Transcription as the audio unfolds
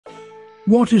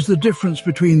What is the difference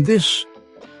between this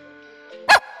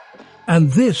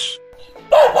and this?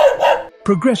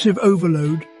 Progressive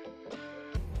overload.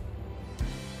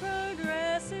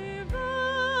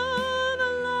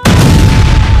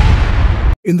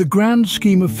 In the grand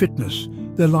scheme of fitness,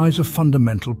 there lies a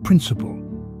fundamental principle,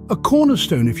 a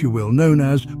cornerstone, if you will, known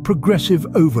as progressive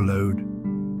overload.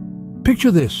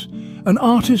 Picture this, an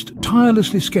artist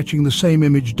tirelessly sketching the same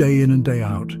image day in and day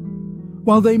out.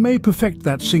 While they may perfect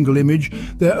that single image,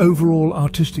 their overall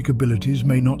artistic abilities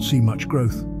may not see much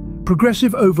growth.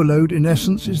 Progressive overload, in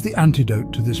essence, is the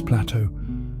antidote to this plateau.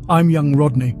 I'm Young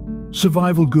Rodney,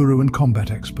 survival guru and combat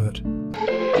expert.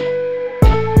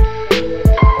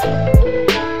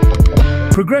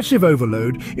 Progressive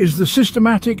overload is the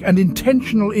systematic and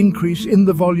intentional increase in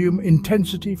the volume,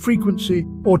 intensity, frequency,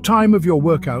 or time of your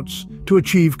workouts to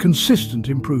achieve consistent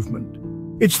improvement.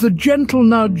 It's the gentle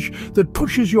nudge that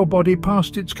pushes your body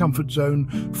past its comfort zone,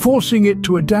 forcing it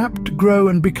to adapt, grow,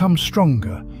 and become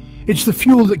stronger. It's the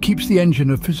fuel that keeps the engine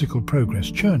of physical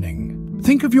progress churning.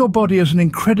 Think of your body as an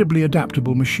incredibly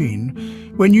adaptable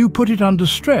machine. When you put it under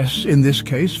stress, in this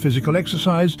case physical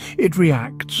exercise, it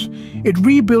reacts. It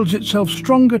rebuilds itself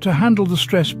stronger to handle the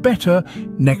stress better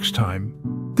next time.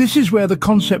 This is where the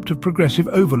concept of progressive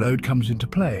overload comes into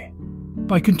play.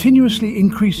 By continuously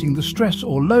increasing the stress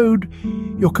or load,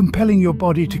 you're compelling your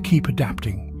body to keep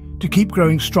adapting, to keep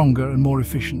growing stronger and more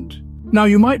efficient. Now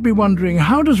you might be wondering,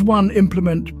 how does one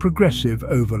implement progressive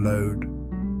overload?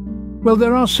 Well,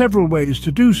 there are several ways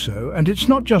to do so, and it's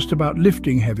not just about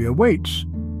lifting heavier weights.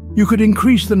 You could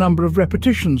increase the number of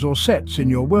repetitions or sets in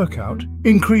your workout,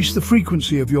 increase the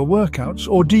frequency of your workouts,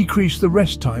 or decrease the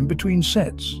rest time between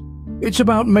sets. It's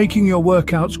about making your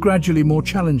workouts gradually more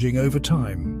challenging over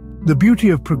time. The beauty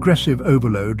of progressive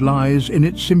overload lies in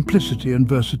its simplicity and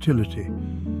versatility.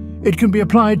 It can be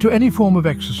applied to any form of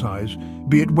exercise,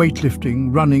 be it weightlifting,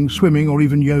 running, swimming, or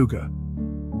even yoga.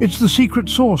 It's the secret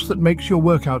sauce that makes your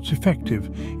workouts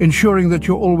effective, ensuring that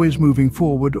you're always moving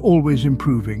forward, always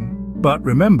improving. But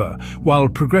remember, while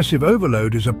progressive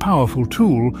overload is a powerful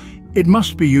tool, it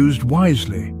must be used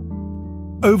wisely.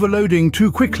 Overloading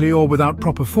too quickly or without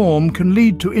proper form can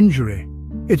lead to injury.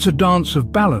 It's a dance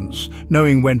of balance,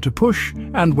 knowing when to push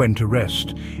and when to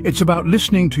rest. It's about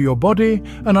listening to your body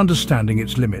and understanding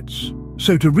its limits.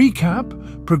 So to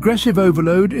recap, progressive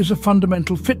overload is a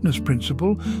fundamental fitness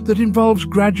principle that involves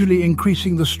gradually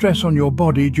increasing the stress on your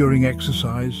body during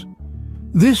exercise.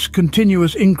 This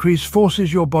continuous increase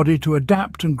forces your body to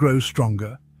adapt and grow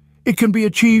stronger. It can be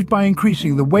achieved by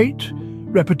increasing the weight,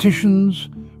 repetitions,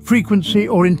 frequency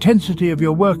or intensity of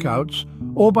your workouts,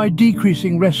 or by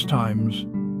decreasing rest times.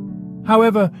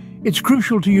 However, it's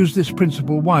crucial to use this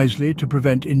principle wisely to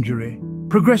prevent injury.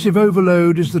 Progressive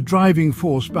overload is the driving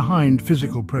force behind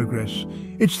physical progress.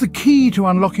 It's the key to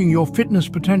unlocking your fitness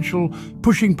potential,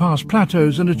 pushing past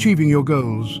plateaus and achieving your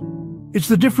goals. It's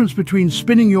the difference between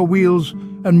spinning your wheels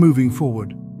and moving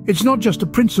forward. It's not just a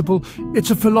principle, it's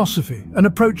a philosophy, an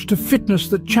approach to fitness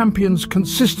that champions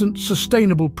consistent,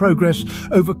 sustainable progress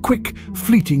over quick,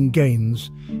 fleeting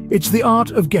gains. It's the art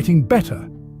of getting better,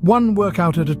 one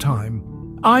workout at a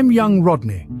time. I'm Young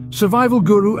Rodney, survival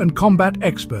guru and combat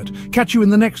expert. Catch you in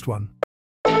the next one.